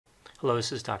Hello,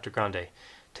 this is Dr. Grande.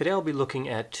 Today I'll be looking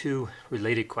at two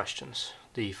related questions.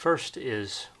 The first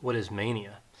is, what is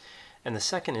mania? And the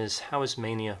second is, how is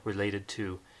mania related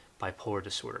to bipolar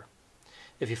disorder?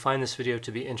 If you find this video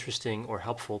to be interesting or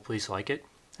helpful, please like it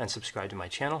and subscribe to my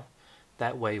channel.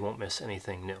 That way you won't miss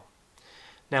anything new.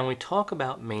 Now when we talk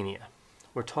about mania,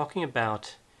 we're talking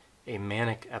about a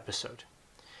manic episode.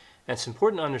 And it's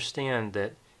important to understand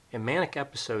that a manic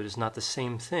episode is not the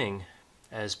same thing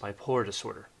as bipolar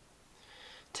disorder.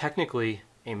 Technically,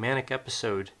 a manic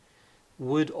episode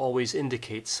would always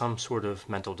indicate some sort of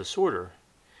mental disorder,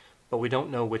 but we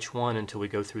don't know which one until we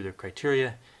go through the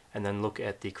criteria and then look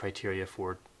at the criteria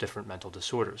for different mental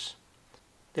disorders.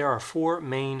 There are four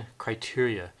main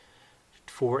criteria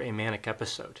for a manic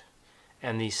episode,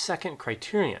 and the second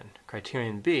criterion,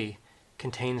 Criterion B,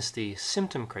 contains the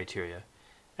symptom criteria,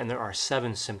 and there are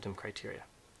 7 symptom criteria.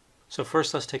 So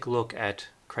first let's take a look at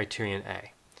Criterion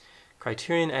A.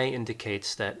 Criterion A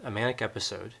indicates that a manic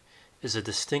episode is a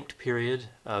distinct period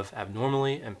of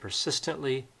abnormally and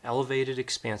persistently elevated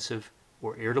expansive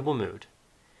or irritable mood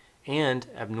and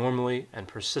abnormally and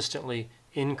persistently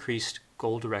increased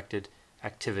goal-directed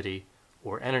activity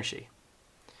or energy.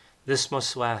 This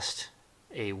must last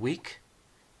a week,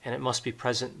 and it must be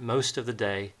present most of the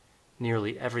day,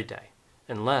 nearly every day,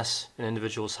 unless an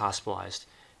individual is hospitalized.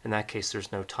 In that case,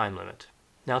 there's no time limit.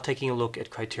 Now taking a look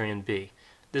at Criterion B.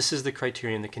 This is the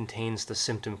criterion that contains the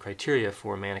symptom criteria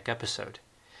for a manic episode.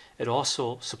 It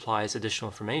also supplies additional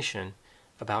information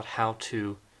about how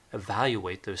to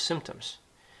evaluate those symptoms.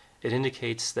 It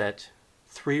indicates that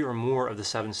 3 or more of the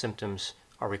 7 symptoms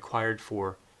are required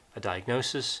for a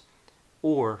diagnosis,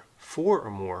 or 4 or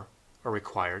more are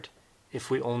required if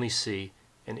we only see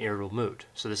an irritable mood.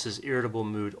 So this is irritable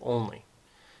mood only.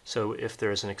 So if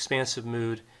there is an expansive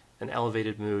mood, an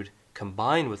elevated mood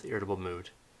combined with irritable mood,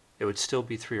 it would still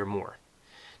be 3 or more.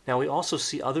 Now we also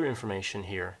see other information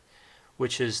here,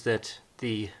 which is that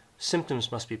the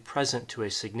symptoms must be present to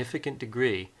a significant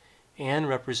degree and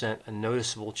represent a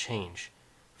noticeable change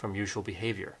from usual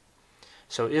behavior.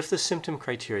 So if the symptom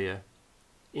criteria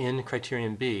in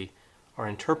Criterion B are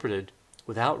interpreted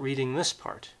without reading this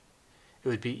part, it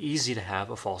would be easy to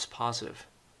have a false positive,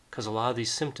 because a lot of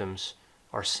these symptoms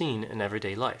are seen in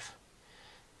everyday life.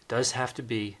 It does have to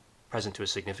be present to a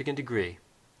significant degree,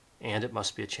 and it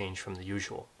must be a change from the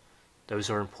usual. Those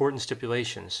are important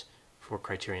stipulations for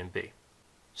Criterion B.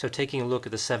 So taking a look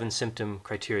at the 7 symptom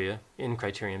criteria in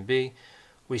Criterion B,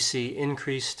 we see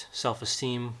increased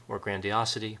self-esteem or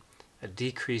grandiosity, a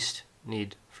decreased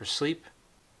need for sleep.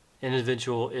 An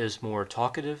individual is more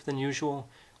talkative than usual.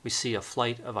 We see a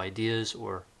flight of ideas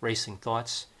or racing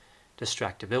thoughts,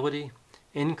 distractibility,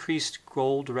 increased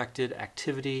goal-directed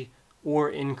activity or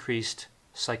increased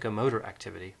psychomotor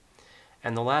activity.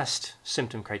 And the last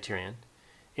symptom criterion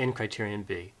in Criterion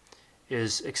B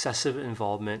is excessive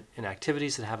involvement in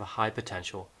activities that have a high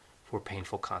potential for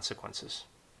painful consequences.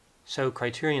 So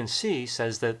Criterion C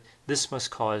says that this must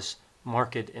cause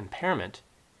marked impairment,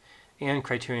 and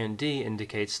Criterion D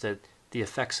indicates that the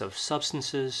effects of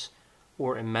substances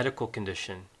or a medical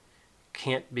condition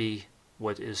can't be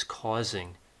what is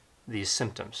causing these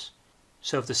symptoms.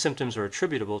 So if the symptoms are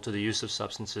attributable to the use of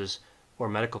substances or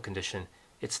medical condition,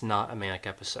 it's not a manic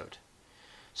episode.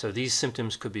 So these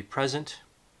symptoms could be present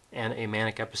and a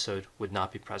manic episode would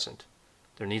not be present.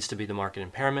 There needs to be the marked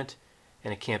impairment,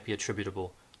 and it can't be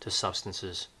attributable to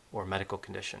substances or medical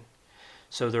condition.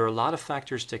 So there are a lot of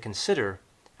factors to consider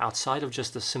outside of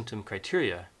just the symptom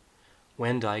criteria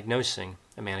when diagnosing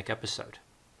a manic episode.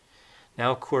 Now,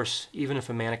 of course, even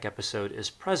if a manic episode is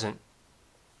present,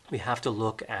 we have to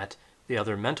look at the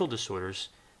other mental disorders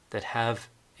that have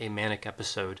a manic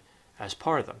episode as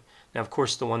part of them. Now, of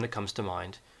course, the one that comes to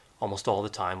mind almost all the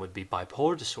time would be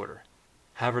bipolar disorder.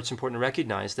 However, it's important to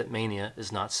recognize that mania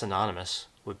is not synonymous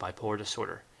with bipolar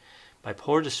disorder.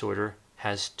 Bipolar disorder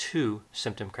has 2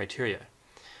 symptom criteria.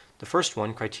 The first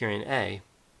one, Criterion A,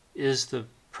 is the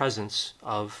presence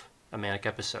of a manic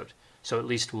episode. So at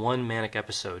least one manic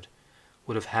episode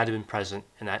would have had to been present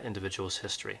in that individual's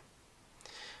history.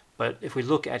 But if we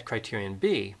look at Criterion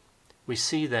B, we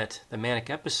see that the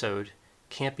manic episode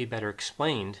can't be better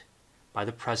explained by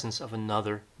the presence of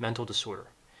another mental disorder,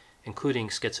 including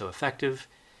schizoaffective,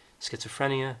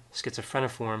 schizophrenia,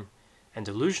 schizophreniform, and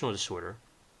delusional disorder,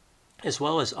 as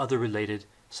well as other related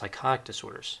psychotic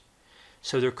disorders.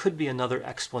 So there could be another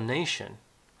explanation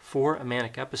for a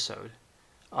manic episode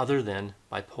other than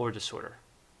bipolar disorder.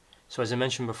 So as I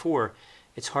mentioned before,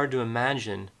 it's hard to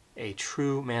imagine a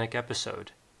true manic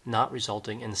episode not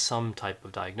resulting in some type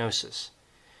of diagnosis.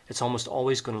 It's almost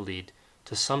always going to lead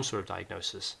to some sort of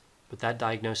diagnosis, but that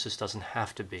diagnosis doesn't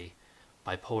have to be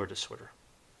bipolar disorder.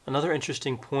 Another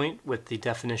interesting point with the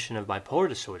definition of bipolar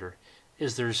disorder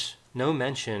is there's no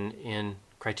mention in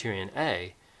Criterion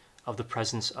A of the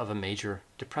presence of a major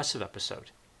depressive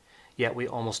episode. Yet we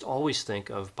almost always think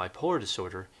of bipolar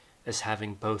disorder as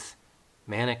having both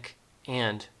manic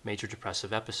and major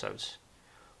depressive episodes.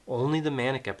 Only the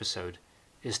manic episode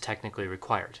is technically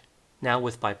required. Now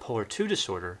with bipolar II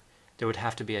disorder, there would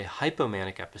have to be a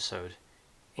hypomanic episode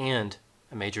and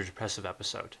a major depressive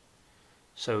episode.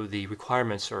 So the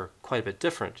requirements are quite a bit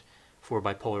different for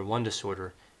bipolar I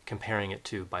disorder comparing it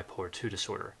to bipolar II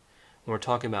disorder. When we're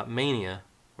talking about mania,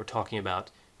 we're talking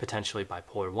about potentially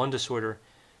bipolar I disorder.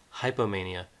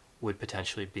 Hypomania would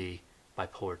potentially be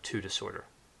bipolar II disorder.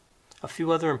 A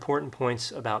few other important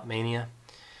points about mania.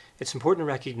 It's important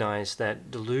to recognize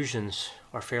that delusions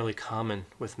are fairly common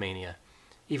with mania,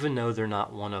 even though they're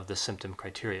not one of the symptom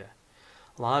criteria.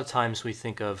 A lot of times we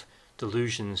think of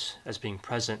delusions as being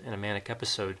present in a manic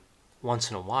episode once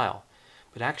in a while,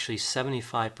 but actually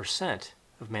 75%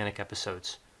 of manic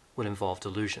episodes would involve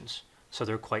delusions, so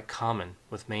they're quite common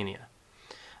with mania.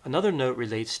 Another note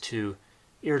relates to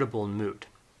irritable mood.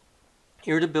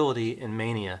 Irritability in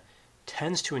mania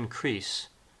tends to increase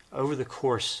over the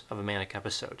course of a manic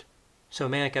episode. So a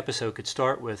manic episode could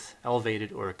start with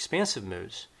elevated or expansive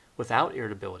moods without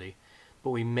irritability,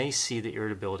 but we may see the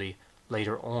irritability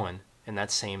later on in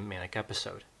that same manic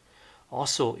episode.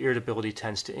 Also, irritability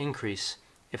tends to increase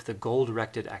if the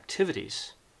goal-directed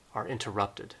activities are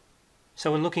interrupted.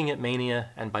 So when looking at mania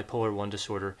and bipolar I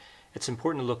disorder, it's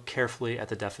important to look carefully at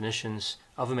the definitions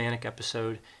of a manic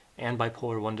episode and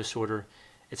bipolar I disorder.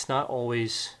 It's not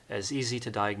always as easy to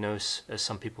diagnose as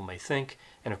some people may think,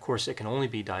 and of course it can only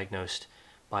be diagnosed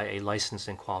by a licensed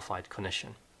and qualified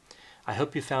clinician. I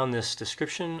hope you found this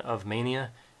description of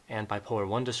mania and bipolar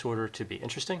I disorder to be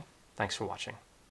interesting. Thanks for watching.